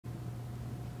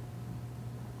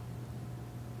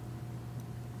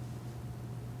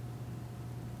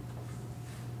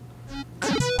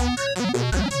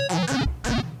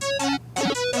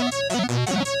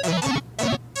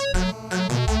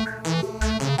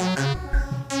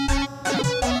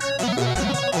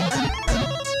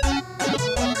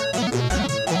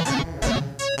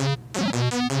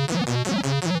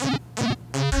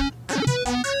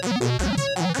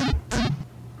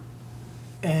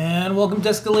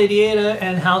from Descoladiata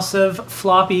and House of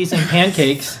Floppies and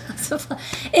Pancakes.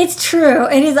 It's true.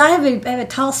 It is. I have a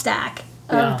tall stack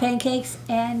of pancakes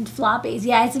and floppies.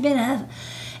 Yeah,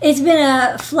 it's been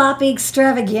a floppy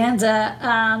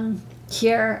extravaganza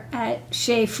here at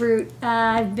Shea Fruit.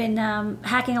 I've been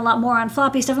hacking a lot more on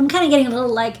floppy stuff. I'm kind of getting a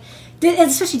little like,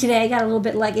 especially today, I got a little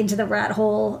bit like into the rat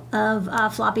hole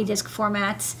of floppy disk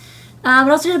formats.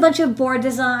 But also did a bunch of board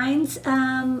designs.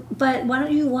 But why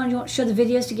don't you show the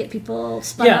videos to get people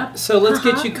spun up? Yeah, so let's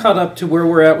get you caught up to where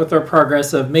we're at with our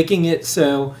progress of making it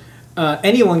so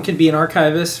anyone can be an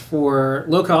archivist for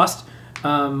low cost.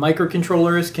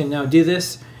 Microcontrollers can now do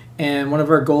this. And one of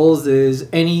our goals is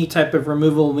any type of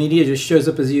removable media just shows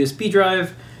up as a USB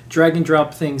drive, drag and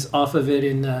drop things off of it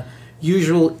in the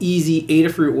usual easy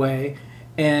Adafruit way.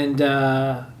 And,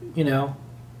 you know,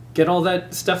 get all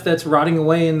that stuff that's rotting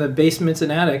away in the basements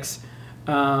and attics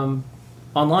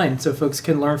online so folks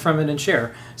can learn from it and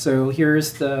share. So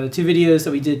here's the 2 videos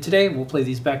that we did today. We'll play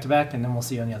these back to back and then we'll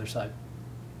see you on the other side.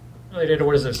 Data,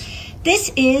 what is this?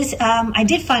 This is, I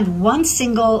did find one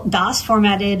single DOS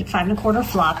formatted 5 1/4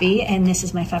 floppy, and this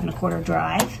is my 5 1/4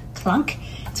 drive, clunk.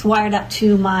 It's wired up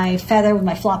to my Feather with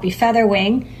my floppy Feather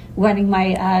wing, running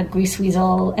my Grease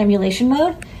Weasel emulation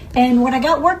mode. And what I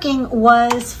got working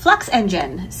was Flux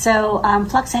Engine. So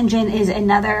Flux Engine is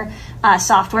another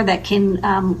software that can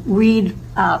read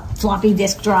floppy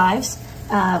disk drives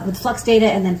with Flux data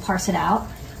and then parse it out.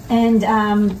 And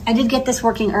I did get this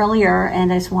working earlier,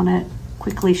 and I just want to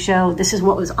quickly show, this is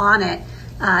what was on it.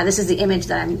 This is the image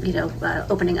that I'm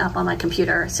opening up on my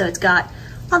computer. So it's got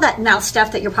all that mouse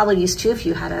stuff that you're probably used to if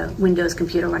you had a Windows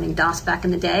computer running DOS back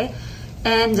in the day.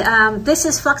 And this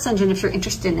is Flux Engine if you're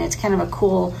interested in it. It's kind of a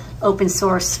cool open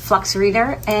source Flux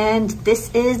reader. And this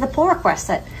is the pull request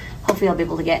that hopefully I'll be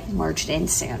able to get merged in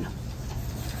soon.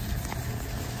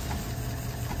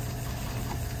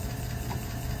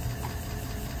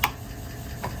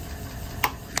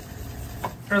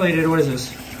 Related, what is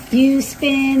this? You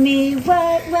spin me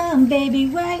right round, baby,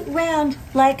 right round,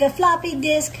 like a floppy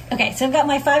disk. Okay, so I've got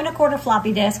my 5 1/4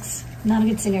 floppy disks. Not a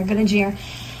good singer, good engineer.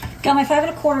 Got my 5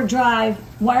 1/4 drive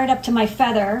wired up to my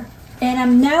Feather, and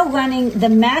I'm now running the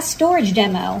mass storage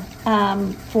demo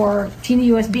for Tina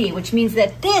USB, which means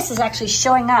that this is actually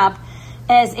showing up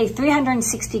as a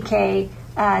 360K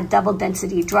double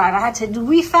density drive. I had to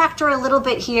refactor a little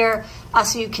bit here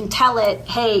so you can tell it,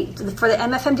 hey, for the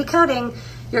MFM decoding,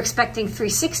 you're expecting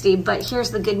 360, but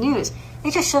here's the good news.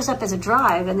 It just shows up as a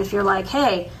drive, and if you're like,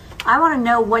 hey, I want to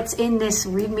know what's in this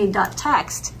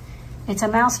readme.txt, it's a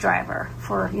mouse driver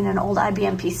for an old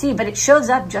IBM PC, but it shows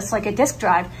up just like a disk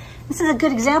drive. This is a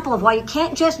good example of why you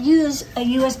can't just use a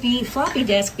USB floppy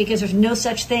disk, because there's no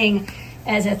such thing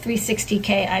as a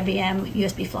 360K IBM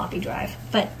USB floppy drive.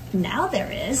 But now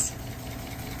there is.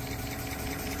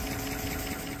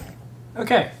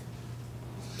 Okay.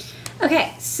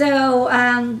 Okay, so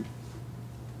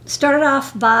started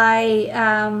off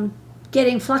by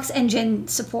getting Flux Engine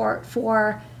support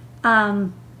for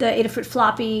the Adafruit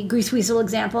floppy Grease Weasel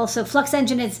example. So Flux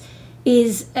Engine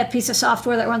is a piece of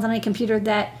software that runs on a computer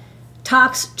that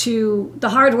talks to the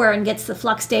hardware and gets the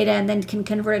flux data and then can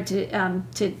convert it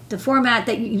to the format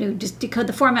that just decode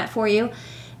the format for you.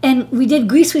 And we did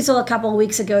Grease Weasel a couple of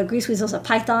weeks ago. Grease Weasel is a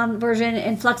Python version,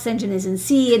 and Flux Engine is in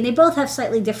C, and they both have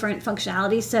slightly different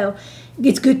functionality, so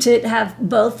it's good to have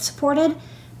both supported.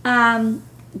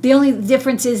 The only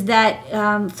difference is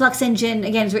that Flux Engine,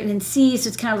 again, is written in C, so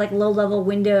it's kind of like low-level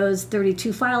Windows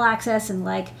 32 file access, and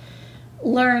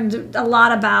learned a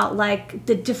lot about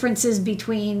the differences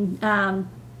between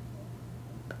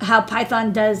how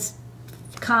Python does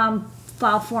COM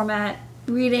file format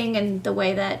reading and the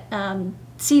way that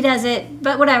C does it,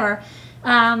 but whatever.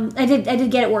 I did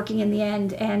get it working in the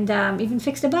end, and even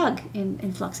fixed a bug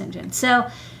in Flux Engine. So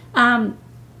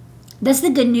that's the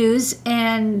good news.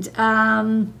 And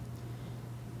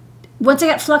once I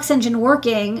got Flux Engine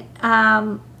working,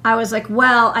 I was like,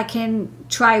 well, I can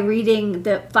try reading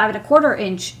the 5 1/4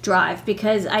 inch drive,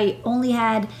 because I only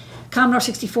had Commodore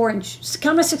 64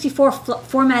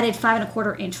 formatted 5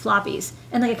 1/4 inch floppies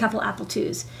and a couple Apple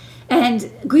IIs.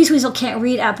 And Grease Weasel can't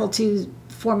read Apple II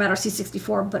format or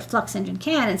C64, but Flux Engine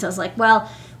can. And so I was like, well,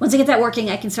 once I get that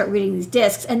working, I can start reading these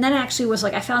disks. And then actually was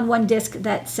I found one disk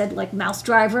that said mouse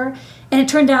driver, and it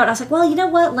turned out I was like, well, you know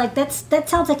what? That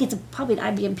sounds like it's probably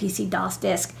an IBM PC DOS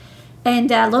disk.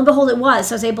 And lo and behold, it was.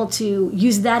 So I was able to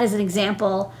use that as an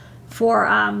example for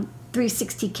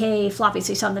 360K floppy. So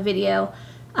you saw in the video.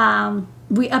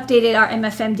 We updated our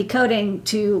MFM decoding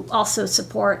to also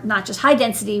support not just high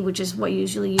density, which is what you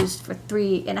usually use for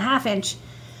 3.5 inch,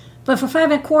 but for 5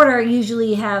 1/4, you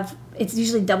usually have it's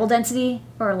usually double density,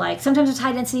 or like sometimes it's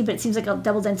high density, but it seems like a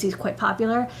double density is quite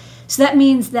popular. So that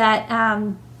means that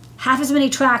half as many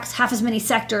tracks, half as many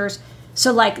sectors.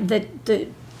 So like the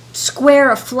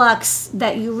square of flux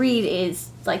that you read is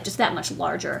like just that much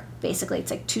larger. Basically,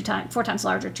 it's like 4 times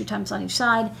larger, 2 times on each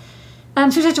side. So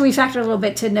you have to refactor a little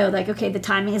bit to know, like, okay, the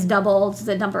timing is doubled,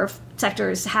 the number of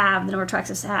sectors halved, the number of tracks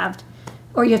is halved,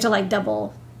 or you have to like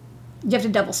double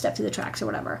step through the tracks or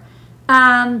whatever.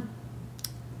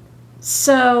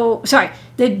 So sorry,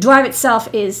 the drive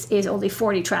itself is only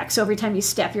 40 tracks. So every time you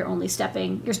step, you're only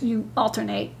stepping. You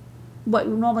alternate what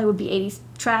normally would be 80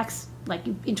 tracks, like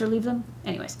you interleave them.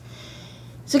 Anyways,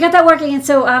 so I got that working, and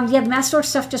so yeah, the mass storage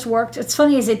stuff just worked. What's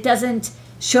funny is it doesn't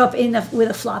show up with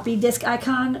a floppy disk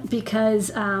icon,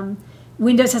 because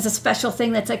Windows has a special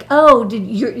thing that's like, oh,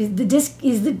 the disk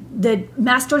is the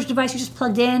mass storage device you just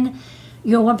plugged in,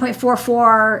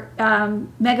 1.44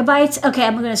 megabytes. Okay,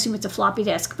 I'm going to assume it's a floppy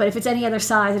disk, but if it's any other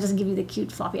size, it doesn't give you the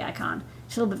cute floppy icon.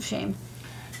 It's a little bit of a shame.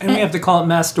 And we have to call it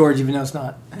mass storage, even though it's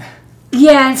not.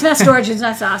 Yeah, it's mass storage. It's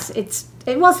not us. It's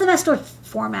the mass storage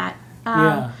format.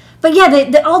 Yeah. But yeah,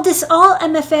 all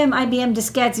MFM IBM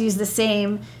diskettes use the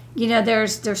same.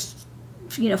 There's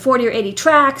 40 or 80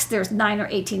 tracks. There's 9 or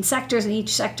 18 sectors, and each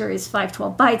sector is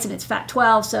 512 bytes, and it's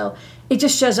FAT12. So it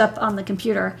just shows up on the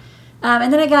computer.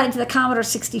 And then I got into the Commodore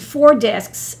 64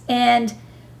 disks, and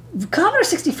Commodore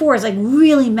 64 is like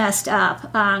really messed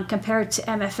up compared to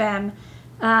MFM.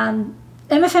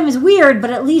 MFM is weird,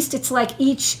 but at least it's like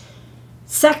each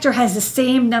sector has the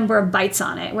same number of bytes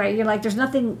on it, right? You're like, there's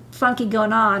nothing funky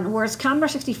going on. Whereas Commodore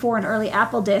 64 and early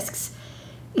Apple disks,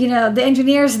 the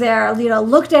engineers there,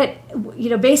 looked at,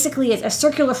 basically a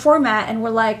circular format and were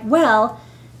like, well,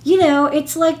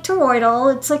 it's like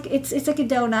toroidal. It's like a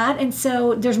donut, and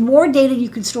so there's more data you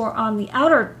can store on the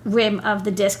outer rim of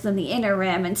the disk than the inner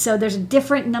rim, and so there's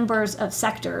different numbers of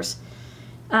sectors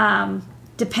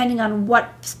depending on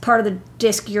what part of the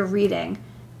disk you're reading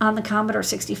on the Commodore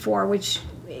 64, which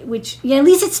at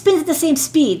least it spins at the same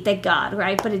speed, thank God,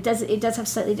 right? But it does have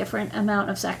slightly different amount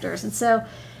of sectors, and so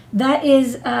that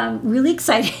is really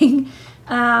exciting.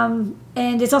 And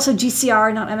it's also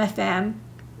GCR, not MFM.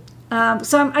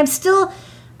 So I'm still,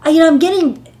 I'm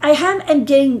getting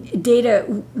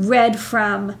data read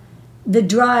from the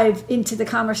drive into the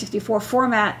Commodore 64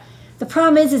 format. The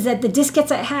problem is that the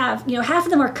diskettes I have, half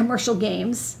of them are commercial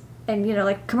games and,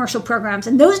 like commercial programs.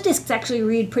 And those disks actually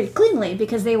read pretty cleanly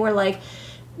because they were like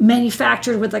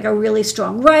manufactured with like a really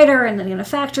strong writer and then in a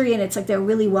factory, and it's like they're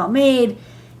really well made.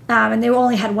 And they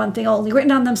only had one thing only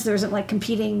written on them, so there isn't like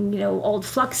competing, old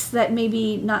flux that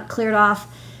maybe not cleared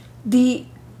off. The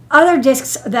other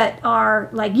disks that are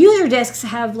like user disks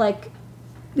have like,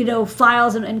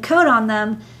 files and code on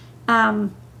them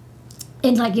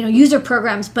in like, user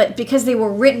programs, but because they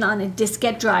were written on a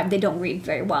diskette drive, they don't read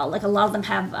very well. Like a lot of them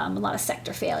have a lot of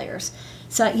sector failures.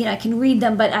 So, I can read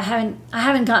them, but I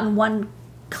haven't gotten one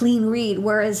clean read,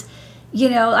 whereas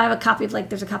I have a copy of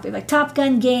there's a copy of like Top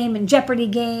Gun game and Jeopardy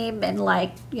game and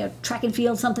like, track and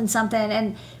field something,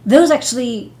 and those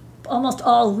actually almost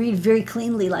all read very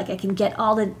cleanly. Like I can get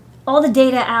all the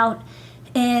data out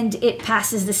and it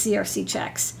passes the CRC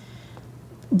checks.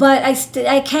 But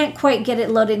I can't quite get it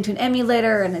loaded into an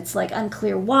emulator, and it's like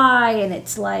unclear why, and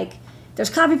it's like there's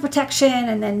copy protection,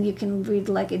 and then you can read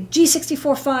like a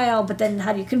G64 file, but then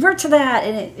how do you convert to that?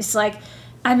 And it's like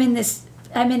I'm in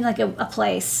like a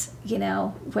place,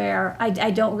 where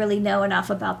I don't really know enough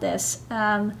about this.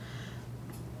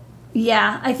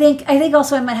 Yeah, I think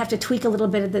also I might have to tweak a little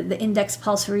bit of the index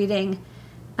pulse reading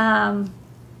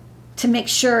to make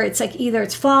sure it's like either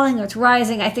it's falling or it's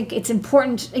rising. I think it's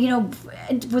important,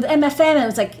 with MFM, it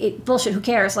was like, bullshit, who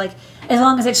cares? Like, as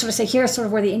long as I sort of say, here's sort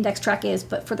of where the index track is.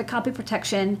 But for the copy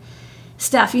protection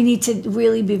stuff, you need to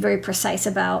really be very precise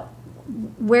about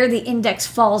where the index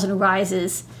falls and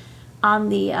rises on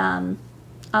the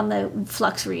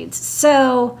flux reads.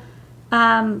 So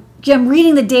I'm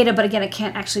reading the data, but again, I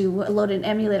can't actually load an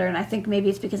emulator, and I think maybe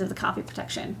it's because of the copy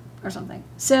protection or something.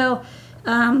 So,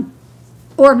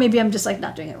 or maybe I'm just like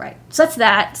not doing it right. So that's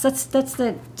that. So that's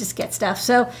the diskette stuff.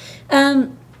 So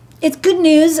it's good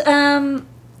news.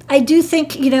 I do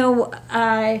think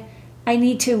I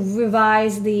need to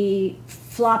revise the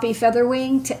floppy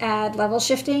featherwing to add level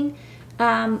shifting.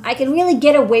 I can really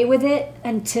get away with it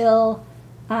until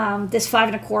this 5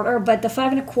 1/4, but the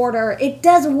 5 1/4, it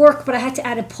does work, but I had to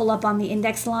add a pull up on the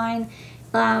index line.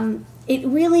 It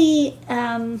really,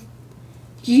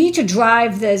 you need to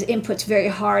drive those inputs very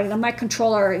hard, and my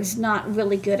controller is not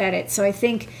really good at it. So I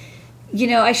think,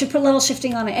 I should put level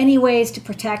shifting on it anyways to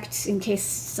protect in case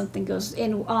something goes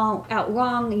out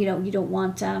wrong. You don't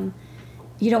want,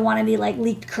 You don't want any like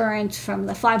leaked current from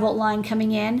the 5-volt line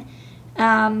coming in.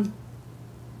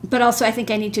 But also I think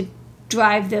I need to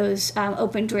drive those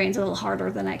open drains a little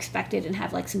harder than I expected and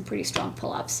have like some pretty strong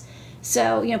pull-ups.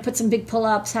 So, you know, put some big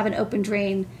pull-ups, have an open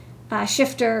drain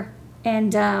shifter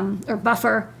and or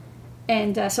buffer.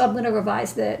 And so I'm going to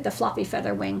revise the floppy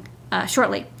feather wing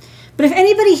shortly. But if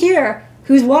anybody here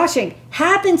who's watching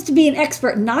happens to be an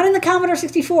expert, not in the Commodore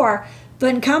 64, but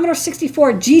in Commodore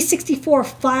 64 G64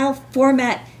 file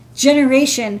format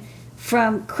generation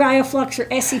from CryoFlux or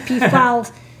SCP file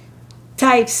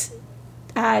types,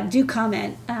 do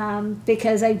comment,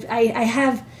 because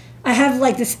I have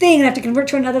like this thing and I have to convert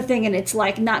to another thing, and it's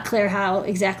like not clear how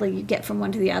exactly you get from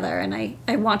one to the other. And I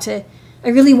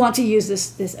really want to use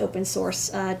this open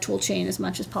source tool chain as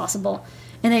much as possible.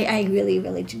 And I really,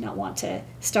 really do not want to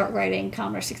start writing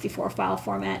Commodore 64 file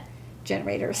format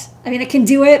generators. I mean, I can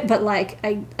do it, but like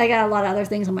I got a lot of other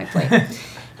things on my plate.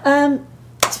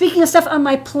 Speaking of stuff on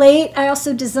my plate, I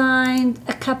also designed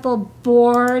a couple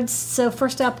boards. So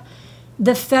first up,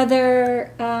 the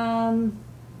Feather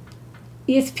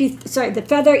the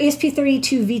Feather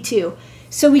ESP32 V2.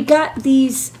 So we got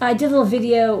these. I did a little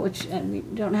video, which we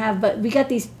don't have, but we got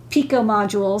these Pico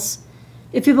modules.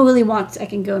 If people really want, I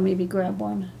can go and maybe grab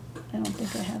one. I don't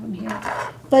think I have them here.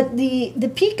 But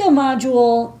the Pico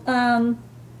module,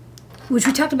 which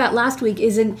we talked about last week,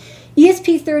 is an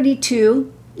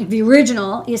ESP32, the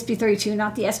original ESP32,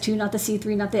 not the S2, not the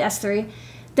C3, not the S3,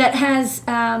 that has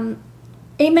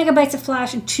 8 megabytes of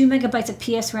flash and 2 megabytes of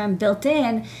PSRAM built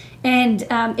in, and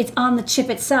it's on the chip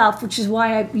itself, which is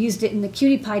why I used it in the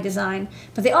Cutie Pie design.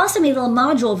 But they also made a little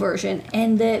module version,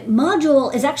 and the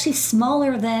module is actually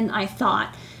smaller than I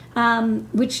thought,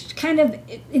 which kind of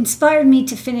inspired me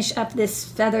to finish up this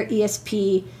Feather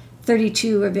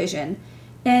ESP32 revision.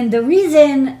 And the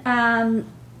reason I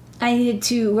needed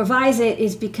to revise it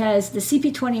is because the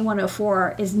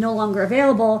CP2104 is no longer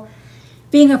available,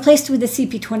 being replaced with the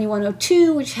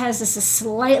CP2102, which has this a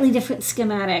slightly different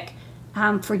schematic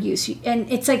for use.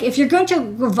 And it's like, if you're going to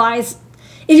revise,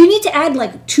 if you need to add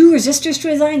like 2 resistors to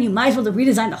a design, you might as well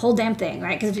redesign the whole damn thing,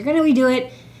 right? Because if you're going to redo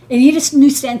it, and you need a new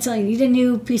stencil, you need a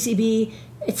new PCB,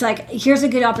 it's like, here's a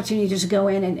good opportunity to just go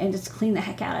in and just clean the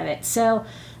heck out of it. So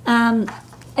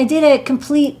I did a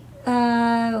complete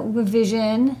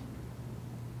revision.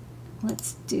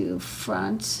 Let's do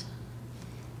front.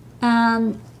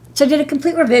 So I did a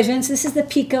complete revision. So this is the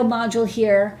Pico module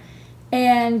here.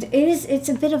 And it's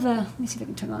a bit of a, let me see if I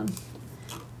can turn on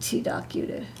T-Docu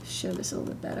to show this a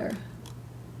little bit better.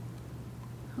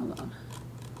 Hold on.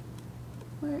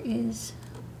 Where is,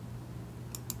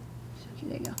 okay,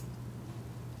 there you go.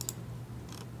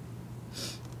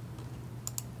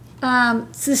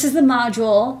 So this is the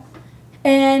module.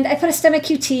 And I put a STEMMA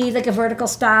QT, like a vertical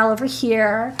style over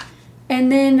here.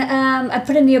 And then I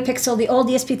put a NeoPixel. The old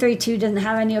ESP32 doesn't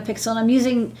have a NeoPixel. And I'm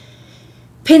using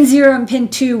pin 0 and pin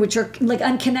 2, which are like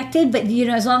unconnected, but you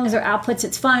know, as long as they're outputs,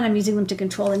 it's fine. I'm using them to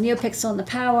control the NeoPixel and the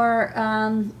power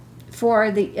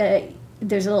for the,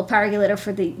 there's a little power regulator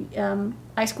for the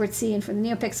I2C and for the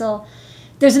NeoPixel.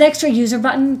 There's an extra user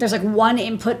button. There's like 1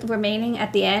 input remaining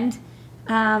at the end.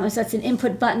 So that's an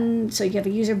input button, so you have a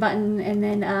user button, and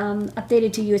then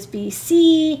updated to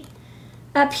USB-C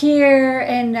up here,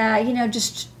 and you know,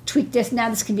 just tweak this. Now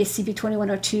this can be a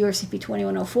CP2102 or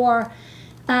CP2104.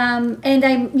 And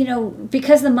I, you know,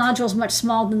 because the module is much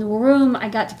smaller than the room, I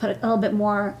got to put a little bit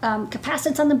more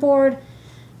capacitance on the board.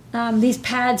 These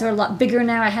pads are a lot bigger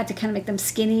now. I had to kind of make them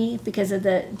skinny because of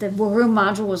the room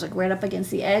module was like right up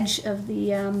against the edge of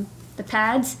the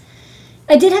pads.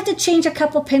 I did have to change a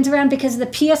couple pins around because of the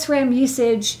PSRAM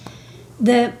usage.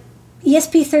 The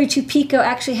ESP32 Pico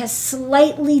actually has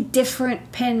slightly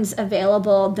different pins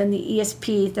available than the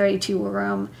ESP32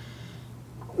 room.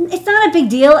 It's not a big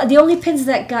deal. The only pins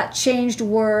that got changed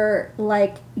were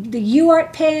like the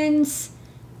UART pins,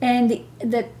 and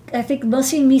the I think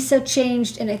Mosi and Miso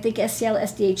changed, and I think SCL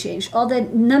SDA changed. All the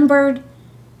numbered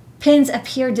pins up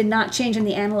here did not change, and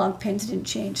the analog pins didn't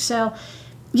change. So,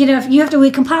 you know, if you have to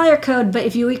recompile your code, but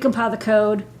if you recompile the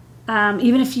code,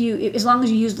 even if you, as long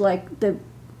as you used like the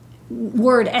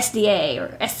word SDA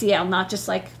or SCL, not just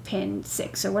like pin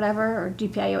 6 or whatever, or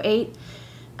GPIO 8,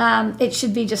 it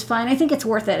should be just fine. I think it's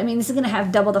worth it. I mean, this is going to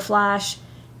have double the flash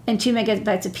and 2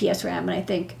 megabytes of PSRAM, and I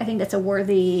think that's a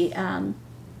worthy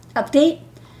update.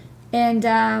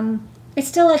 And it's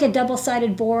still like a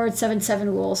double-sided board, 7/7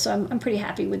 rule, so I'm pretty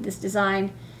happy with this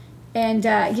design. And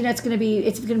you know, it's going to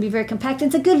be very compact.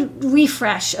 It's a good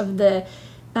refresh of the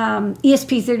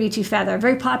ESP32 Feather,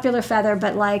 very popular Feather,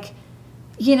 but like,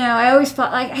 you know, I always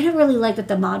felt like I didn't really like that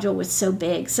the module was so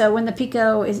big. So when the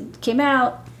Pico came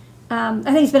out, I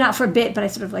think it's been out for a bit, but I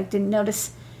sort of like didn't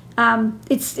notice.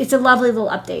 It's a lovely little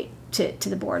update to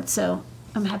the board, so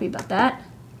I'm happy about that.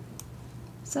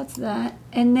 So that's that.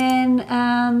 And then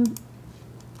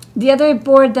the other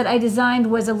board that I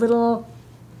designed was a little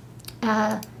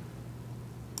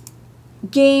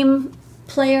game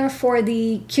player for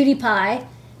the Cutie Pie.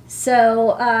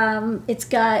 So it's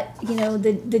got, you know,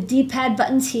 the D-pad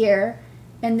buttons here,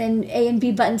 and then A and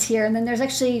B buttons here, and then there's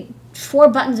actually 4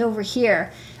 buttons over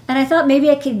here. And I thought maybe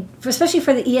I could, especially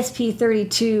for the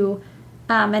ESP32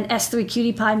 and S3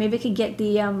 Cutie Pie, maybe I could get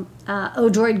the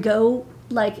Odroid Go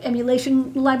like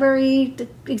emulation library, the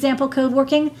example code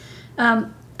working. I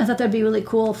thought that'd be really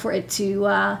cool for it to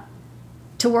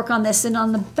work on this. And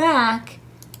on the back,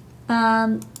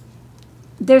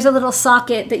 there's a little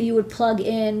socket that you would plug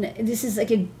in. This is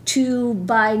like a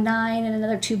 2x9 and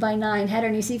another 2x9 header,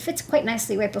 and you see it fits quite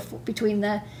nicely right between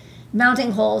the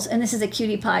mounting holes. And this is a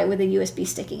Cutie Pie with a USB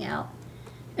sticking out.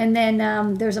 And then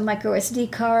there's a micro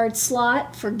SD card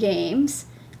slot for games,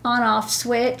 on-off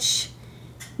switch,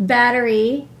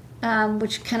 battery,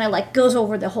 which kind of like goes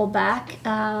over the whole back,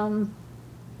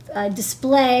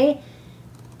 display,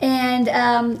 and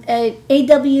a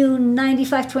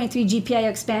AW9523 GPIO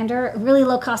expander, a really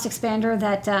low-cost expander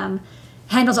that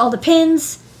handles all the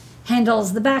pins,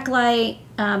 handles the backlight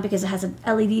because it has an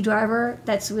LED driver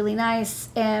that's really nice,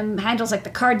 and handles like the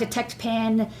card detect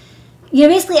pin. You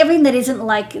know, basically everything that isn't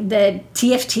like the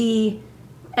TFT,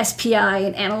 SPI,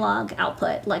 and analog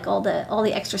output, like all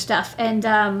the extra stuff. And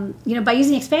you know, by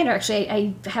using the expander, actually,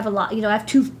 I have a lot. You know, I have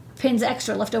 2 pins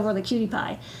extra left over on the Cutie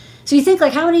Pie. So you think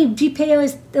like, how many GPIO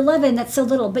is 11? That's so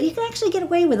little, but you can actually get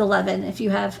away with 11 if you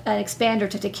have an expander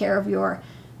to take care of your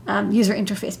user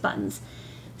interface buttons.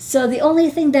 So the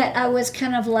only thing that I was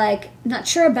kind of like not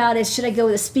sure about is, should I go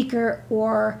with a speaker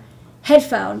or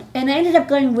headphone? And I ended up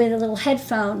going with a little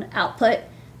headphone output,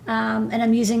 and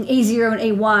I'm using A0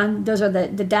 and A1. Those are the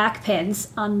DAC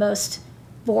pins on most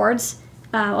boards,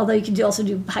 although you can also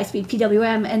do high-speed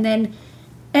PWM, and then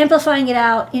amplifying it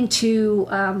out into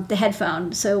the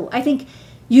headphone. So I think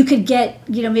you could get,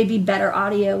 you know, maybe better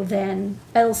audio than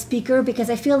a little speaker, because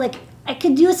I feel like I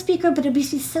could do a speaker, but it'd be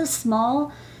so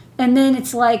small. And then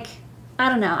it's like, I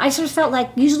don't know. I sort of felt like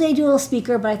usually I do a little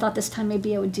speaker, but I thought this time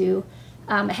maybe I would do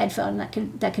a headphone. That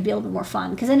could be a little bit more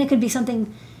fun, because then it could be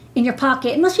something in your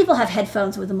pocket. And most people have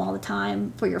headphones with them all the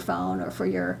time for your phone or for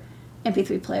your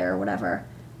MP3 player or whatever.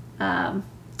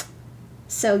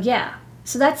 So yeah,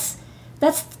 so that's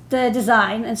the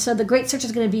design. And so the great search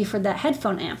is going to be for that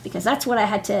headphone amp, because that's what I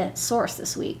had to source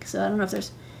this week. So I don't know if there's,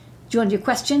 do you want to do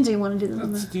questions, or you want to do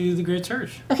them? Let's do the great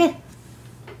search. Okay.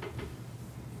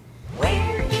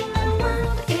 Where in the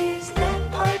world is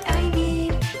that part I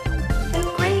need?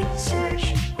 The great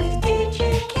search with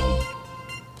DigiKey.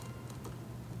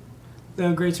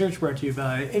 The Great Search brought to you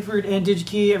by Edward and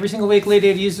DigiKey. Every single week, Lady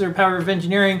Ada uses their power of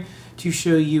engineering to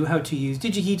show you how to use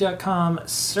digikey.com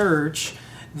search.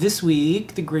 This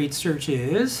week, the Great Search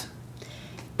is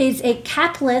a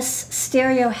capless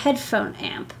stereo headphone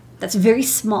amp that's very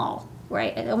small,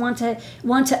 right? I want to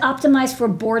optimize for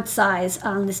board size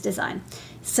on this design.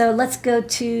 So let's go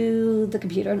to the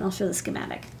computer and I'll show the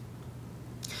schematic.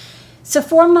 So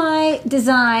for my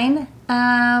design,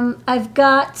 I've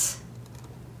got,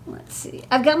 let's see,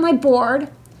 I've got my board,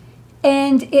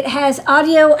 and it has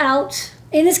audio out.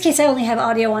 In this case, I only have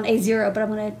audio on A0, but I'm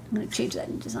gonna change that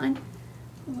in design.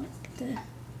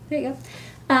 There you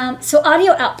go. So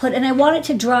audio output, and I want it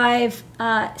to drive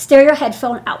stereo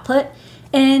headphone output,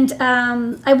 and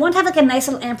I want to have like a nice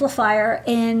little amplifier.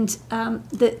 And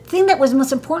the thing that was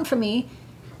most important for me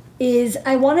is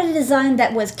I wanted a design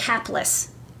that was capless.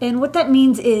 And what that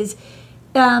means is,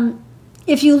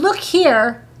 if you look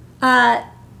here,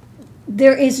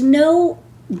 there is no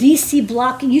DC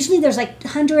blocking. Usually there's like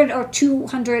 100 or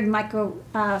 200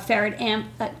 microfarad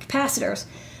capacitors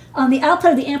on the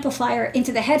output of the amplifier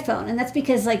into the headphone, and that's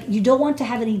because like you don't want to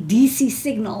have any DC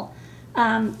signal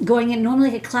going in. Normally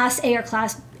like a Class A or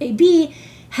Class AB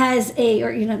has a,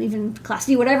 or you know, even Class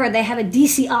D, whatever, they have a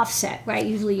DC offset, right?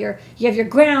 Usually you have your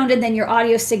ground, and then your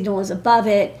audio signal is above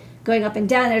it, going up and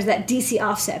down. There's that DC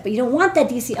offset, but you don't want that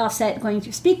DC offset going to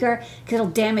your speaker because it'll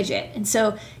damage it. And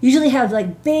so usually have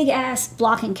like big ass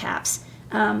blocking caps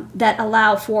that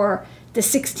allow for the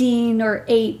 16 or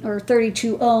 8 or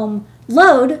 32 ohm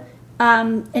load,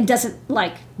 and doesn't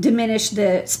like diminish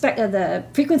the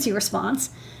frequency response.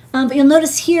 But you'll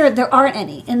notice here there aren't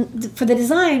any. And for the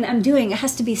design I'm doing, it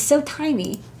has to be so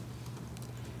tiny.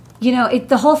 You know,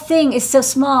 the whole thing is so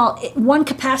small. One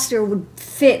capacitor would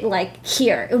fit like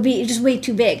here. It would be just way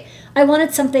too big. I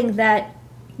wanted something that,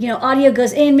 you know, audio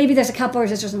goes in. Maybe there's a couple of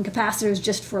resistors and capacitors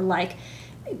just for like,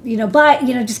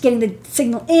 just getting the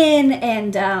signal in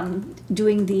and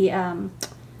doing the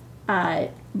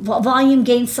volume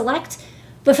gain select.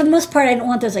 But for the most part, I don't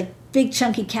want those like big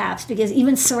chunky caps because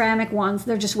even ceramic ones,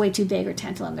 they're just way too big, or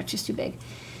tantalum, they're just too big.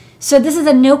 So this is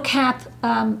a no cap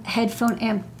headphone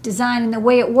amp design, and the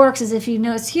way it works is if you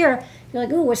notice here, you're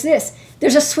like, oh, what's this?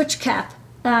 There's a switch cap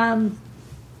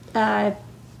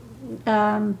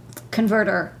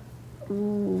converter.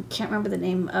 Ooh, can't remember the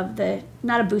name of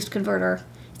not a boost converter.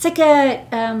 It's like a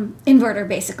inverter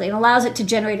basically. It allows it to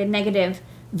generate a negative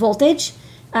voltage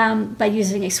by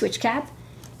using a switch cap.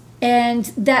 And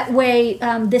that way,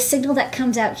 this signal that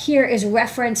comes out here is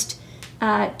referenced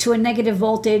to a negative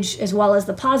voltage as well as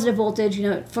the positive voltage.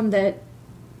 From the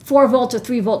 4 volt or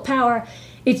 3 volt power,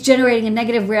 it's generating a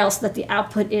negative rail so that the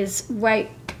output is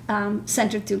right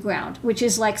centered through ground, which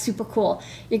is like super cool.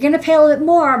 You're going to pay a little bit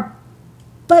more,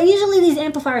 but usually these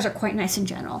amplifiers are quite nice in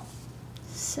general.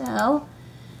 So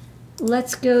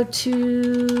let's go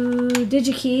to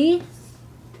DigiKey.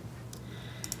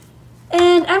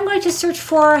 And I'm going to search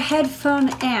for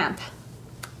headphone amp.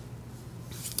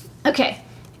 Okay,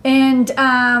 and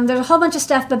there's a whole bunch of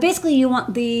stuff, but basically you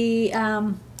want the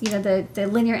the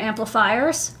linear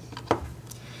amplifiers.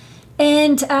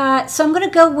 And so I'm going to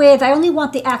go with, I only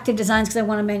want the active designs because I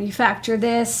want to manufacture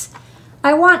this.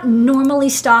 I want normally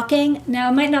stocking. Now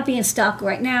it might not be in stock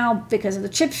right now because of the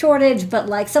chip shortage, but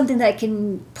like something that I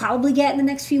can probably get in the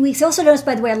next few weeks. I also noticed,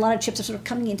 by the way, a lot of chips are sort of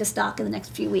coming into stock in the next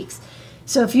few weeks.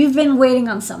 So if you've been waiting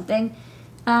on something,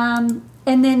 and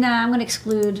then I'm going to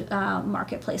exclude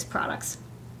marketplace products.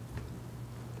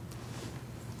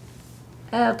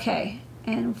 Okay,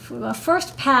 and for the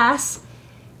first pass,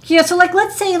 so like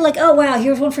let's say like, oh wow,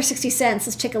 here's one for 60 cents.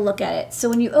 Let's take a look at it. So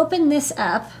when you open this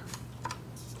up,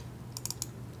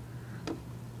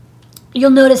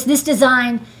 you'll notice this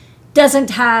design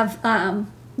doesn't have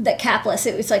that capless.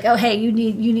 It was like, oh hey, you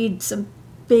need some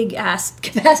big ass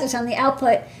capacitors on the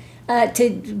output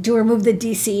to remove the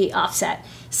DC offset.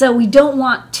 So we don't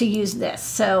want to use this.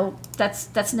 So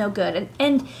that's no good.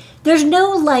 And there's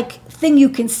no like thing you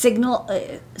can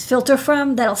filter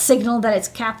from that'll signal that it's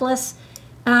capless.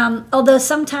 Although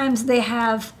sometimes they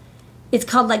have, it's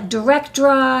called like direct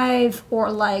drive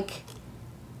or like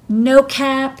no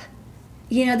cap.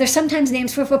 There's sometimes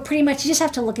names for it, but pretty much you just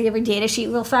have to look at every data sheet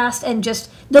real fast and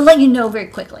they'll let you know very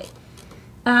quickly.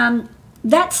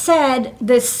 That said,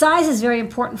 the size is very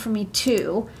important for me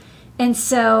too. And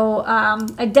so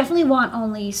I definitely want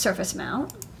only surface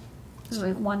mount. There's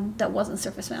like one that wasn't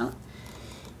surface mount.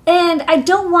 And I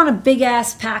don't want a big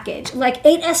ass package. Like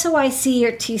 8 SOIC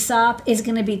or TSOP is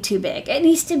going to be too big. It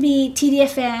needs to be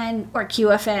TDFN or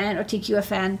QFN or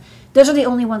TQFN. Those are the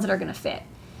only ones that are going to fit.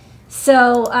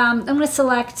 So I'm going to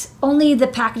select only the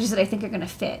packages that I think are going to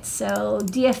fit. So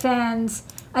DFNs,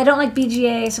 I don't like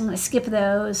BGA, so I'm going to skip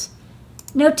those.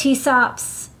 No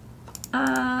TSOPs.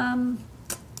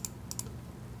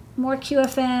 More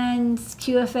QFNs,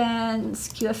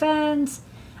 QFNs, QFNs.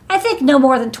 I think no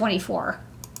more than 24.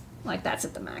 Like that's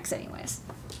at the max anyways.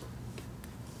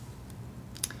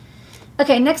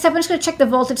 Okay, next up I'm just going to check the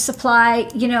voltage supply.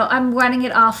 I'm running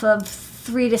it off of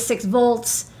 3 to 6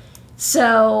 volts.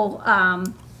 So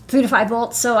 3 to 5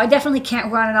 volts. So I definitely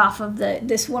can't run it off of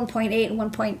this 1.8 and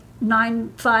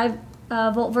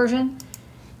 1.95 volt version.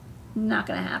 Not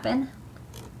going to happen.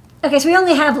 Okay, so we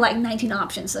only have like 19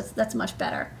 options. So that's much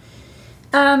better.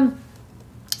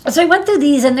 So I went through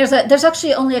these, and there's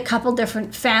actually only a couple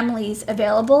different families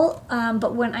available.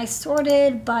 But when I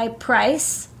sorted by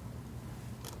price,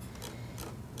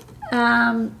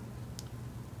 there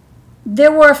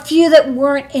were a few that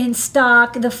weren't in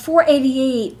stock. The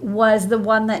 488 was the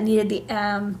one that needed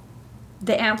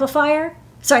the amplifier.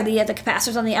 Sorry, the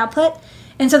capacitors on the output.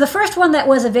 And so the first one that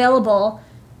was available,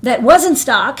 that was in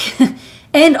stock,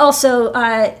 and also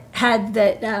had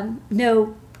the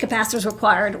no capacitors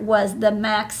required, was the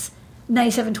Max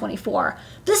 9724.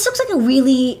 This looks like a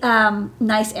really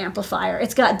nice amplifier.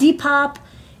 It's got depop,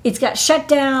 it's got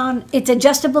shutdown, it's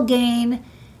adjustable gain,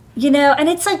 and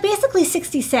it's like basically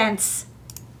 60 cents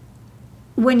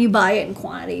when you buy it in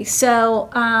quantity.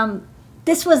 So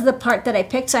this was the part that I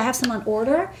picked, so I have some on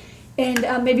order, and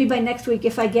maybe by next week,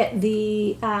 if I get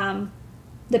the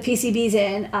PCBs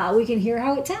in, we can hear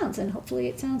how it sounds, and hopefully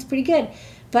it sounds pretty good.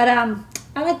 But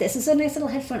I like this. It's a nice little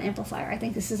headphone amplifier. I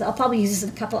think this is, I'll probably use this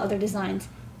in a couple other designs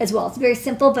as well. It's very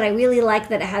simple, but I really like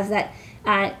that it has that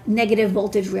negative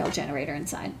voltage rail generator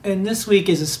inside. And this week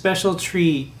is a special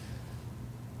treat.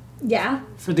 Yeah.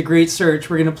 For the Great Search,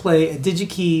 we're going to play a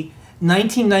DigiKey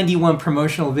 1991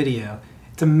 promotional video.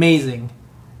 It's amazing.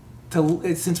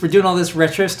 Since we're doing all this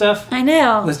retro stuff, I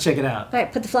know. Let's check it out. All right,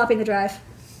 put the floppy in the drive.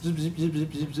 Zip, zip, zip,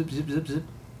 zip, zip, zip, zip, zip, zip.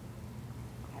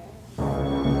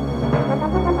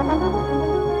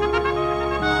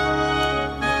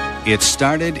 It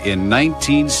started in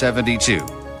 1972.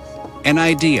 An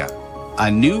idea,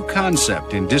 a new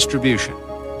concept in distribution.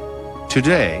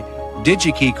 Today,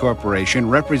 DigiKey Corporation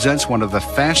represents one of the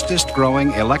fastest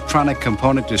growing electronic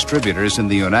component distributors in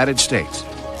the United States.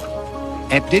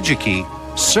 At DigiKey,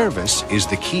 service is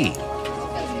the key.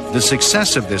 The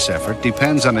success of this effort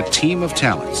depends on a team of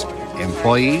talents,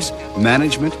 employees,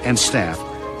 management, and staff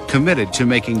committed to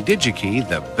making DigiKey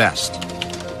the best.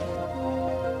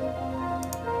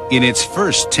 In its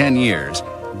first 10 years,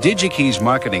 DigiKey's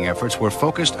marketing efforts were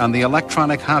focused on the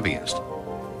electronic hobbyist.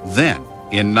 Then,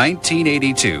 in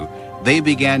 1982, they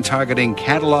began targeting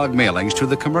catalog mailings to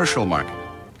the commercial market.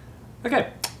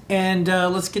 Okay, and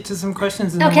let's get to some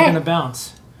questions and then Okay. we're going to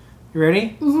bounce. You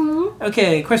ready? Mm-hmm.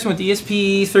 Okay, question with the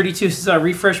ESP32 says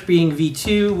refresh being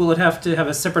V2. Will it have to have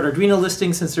a separate Arduino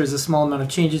listing since there's a small amount of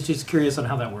changes? Just curious on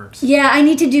how that works. Yeah, I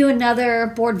need to do another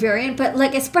board variant, but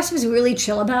like Espresso is really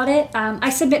chill about it. I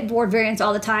submit board variants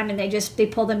all the time, and they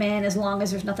pull them in as long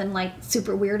as there's nothing like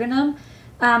super weird in them.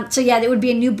 So yeah, there would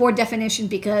be a new board definition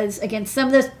because again,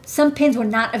 some pins were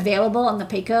not available on the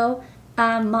Payco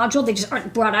module. They just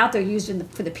aren't brought out. They're used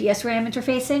for the PSRAM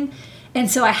interfacing,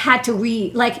 and so I had to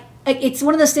it's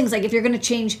one of those things like if you're going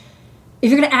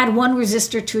to add one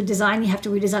resistor to a design, you have to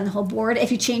redesign the whole board.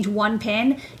 If you change one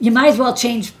pin, you might as well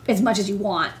change as much as you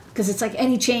want because it's like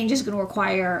any change is going to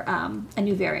require a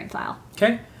new variant file.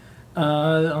 Okay.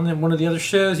 On one of the other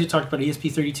shows, you talked about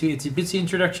ESP32 Itsy Bitsy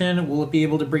introduction. Will it be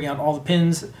able to bring out all the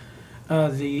pins?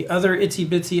 The other Itsy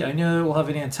Bitsy, I know, will have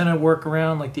an antenna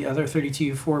workaround like the other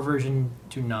 32U4 version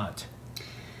do not.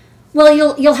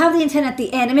 Well, you'll have the antenna at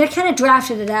the end. I mean, I kind of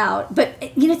drafted it out, but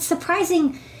it's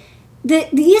surprising. The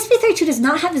ESP32 does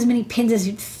not have as many pins as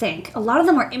you'd think. A lot of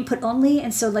them are input only,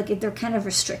 and so like they're kind of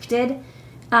restricted.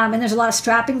 And there's a lot of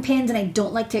strapping pins, and I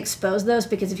don't like to expose those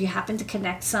because if you happen to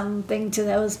connect something to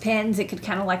those pins, it could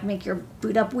kind of like make your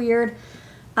boot up weird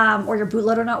or your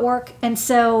bootloader not work. And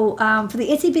so for the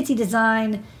Itsy Bitsy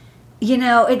design,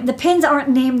 the pins aren't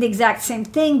named the exact same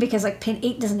thing because like pin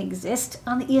 8 doesn't exist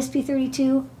on the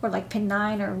ESP32 or like pin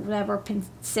 9 or whatever, pin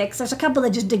 6. There's a couple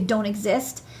that just don't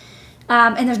exist.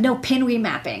 And there's no pin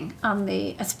remapping on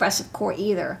the Espressif core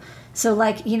either. So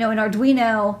like, in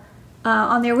Arduino,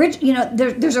 on the original,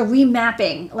 there's a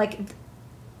remapping. Like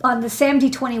on the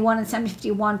SAMD21 and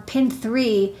SAMD51, pin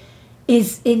 3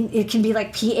 it can be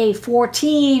like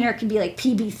PA14 or it can be like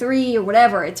PB3 or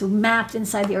whatever. It's mapped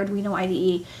inside the Arduino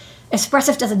IDE.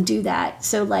 Espressif doesn't do that.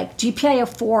 So like GPIO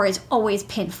 4 is always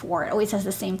pin 4. It always has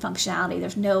the same functionality.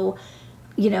 There's no,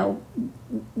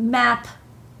 map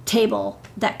table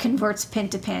that converts pin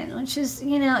to pin, which is,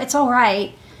 it's all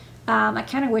right. I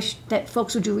kind of wish that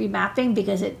folks would do remapping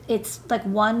because it's like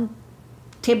one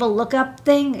table lookup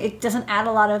thing. It doesn't add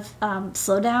a lot of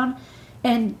slowdown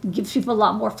and gives people a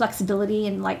lot more flexibility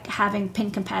in like having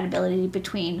pin compatibility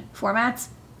between formats.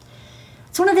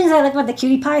 It's one of the things I like about the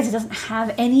Cutie Pie is it doesn't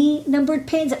have any numbered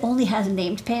pins. It only has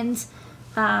named pins.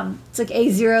 It's like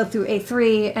A0 through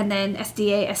A3 and then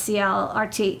SDA, SCL,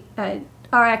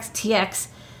 RX, TX,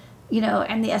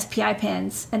 and the SPI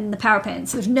pins and the power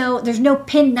pins. There's no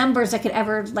pin numbers that could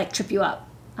ever like trip you up.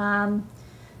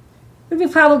 It would be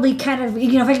probably kind of,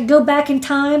 if I could go back in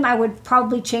time, I would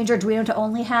probably change Arduino to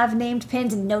only have named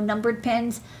pins and no numbered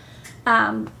pins.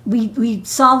 We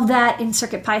solved that in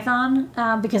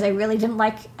CircuitPython because I really didn't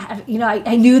like,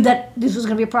 I knew that this was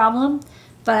going to be a problem,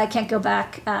 but I can't go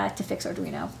back to fix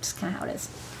Arduino. Just kind of how it is.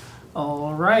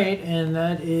 All right, and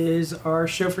that is our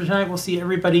show for tonight. We'll see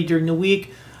everybody during the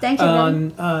week. Thank you.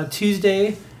 On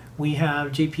Tuesday, we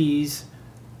have JP's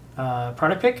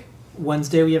product pick.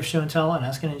 Wednesday, we have Show and Tell and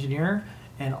Ask an Engineer,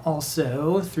 and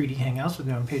also 3D Hangouts with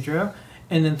me and Pedro.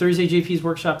 And then Thursday, JP's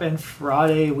Workshop, and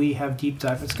Friday, we have Deep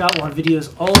Dive with Scott. We'll have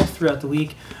videos all throughout the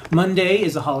week. Monday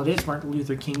is a holiday. It's Martin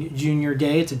Luther King Jr.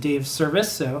 Day. It's a day of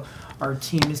service, so our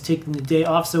team is taking the day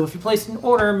off. So if you place an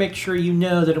order, make sure you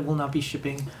know that it will not be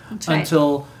shipping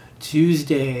until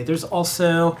Tuesday. There's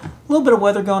also a little bit of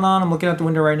weather going on. I'm looking out the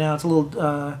window right now. It's a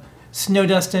little snow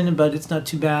dusting, but it's not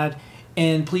too bad.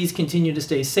 And please continue to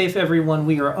stay safe, everyone.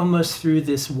 We are almost through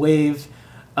this wave.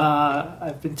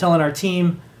 I've been telling our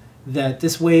team that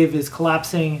this wave is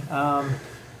collapsing.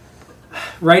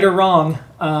 Right or wrong,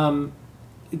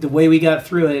 the way we got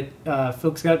through it,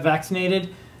 folks got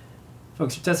vaccinated,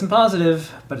 folks are testing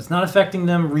positive, but it's not affecting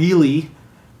them really.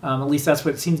 At least that's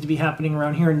what seems to be happening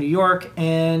around here in New York,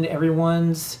 and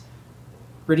everyone's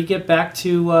ready to get back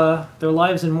to their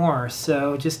lives and more.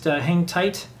 So just hang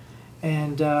tight,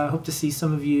 and hope to see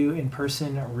some of you in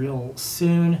person real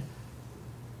soon.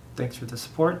 Thanks for the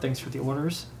support. Thanks for the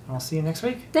orders. And I'll see you next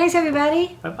week. Thanks,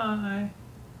 everybody. Bye-bye.